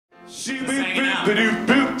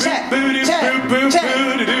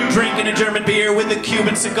Drinking a German beer with a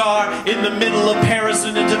Cuban cigar in the middle of Paris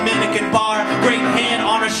in a Dominican bar. Great hand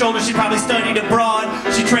on her shoulder, she probably studied abroad.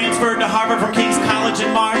 She transferred to Harvard from King's College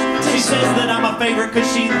in March. She says that I'm a favorite cause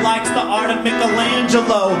she likes the art of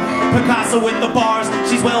Michelangelo. Picasso with the bars,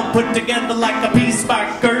 she's well put together like a piece by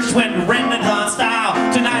Gershwin, Remington style.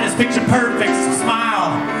 Tonight is picture perfect, so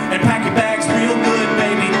smile and pack your bags real good,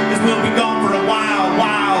 baby, cause we'll be gone for a while,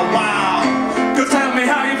 wow. Go tell me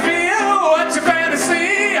how you feel, what's your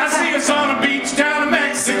fantasy? I see us on a beach down in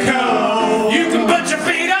Mexico. You can put your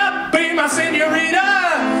feet up, be my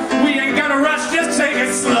senorita. We ain't gonna rush, just take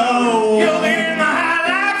it slow. You'll be in the high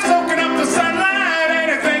life, soaking up the sunlight.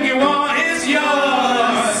 Anything you want is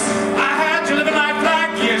yours. I had you living life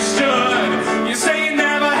like you should. You say you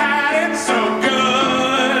never had it so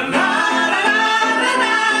good.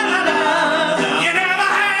 You never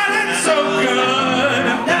had it so good.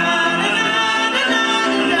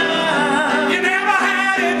 You never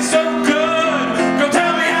had it so good. Go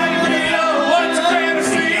tell me how you feel, what's your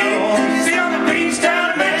fantasy? See on the beach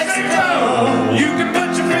down in Mexico. You can put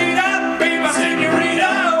your feet up, be my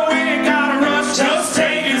senorita. We ain't gotta rush, just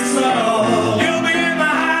take it slow. You'll be in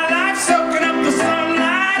the high life, soaking up the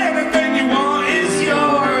sunlight. Everything you want is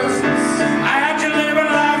yours. I had you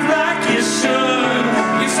living life like you should.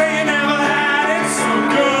 You say you never had it so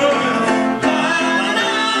good.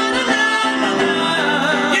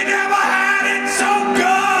 You never had it so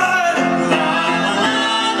good.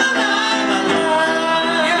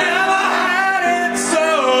 You never had it so.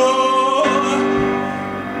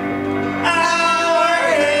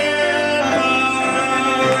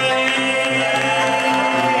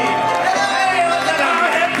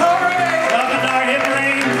 Welcome to our hit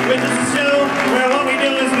parade with the Zoo, where what we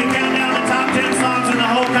do is we count down the top 10 songs in the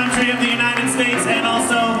whole country of the United States, and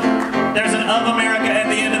also there's an Of America at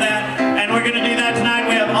the end of that. And we're going to do that tonight.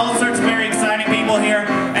 We have all sorts of very exciting people here,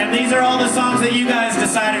 and these are all the songs that you guys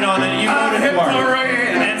decided on, that you voted Hit for. parade.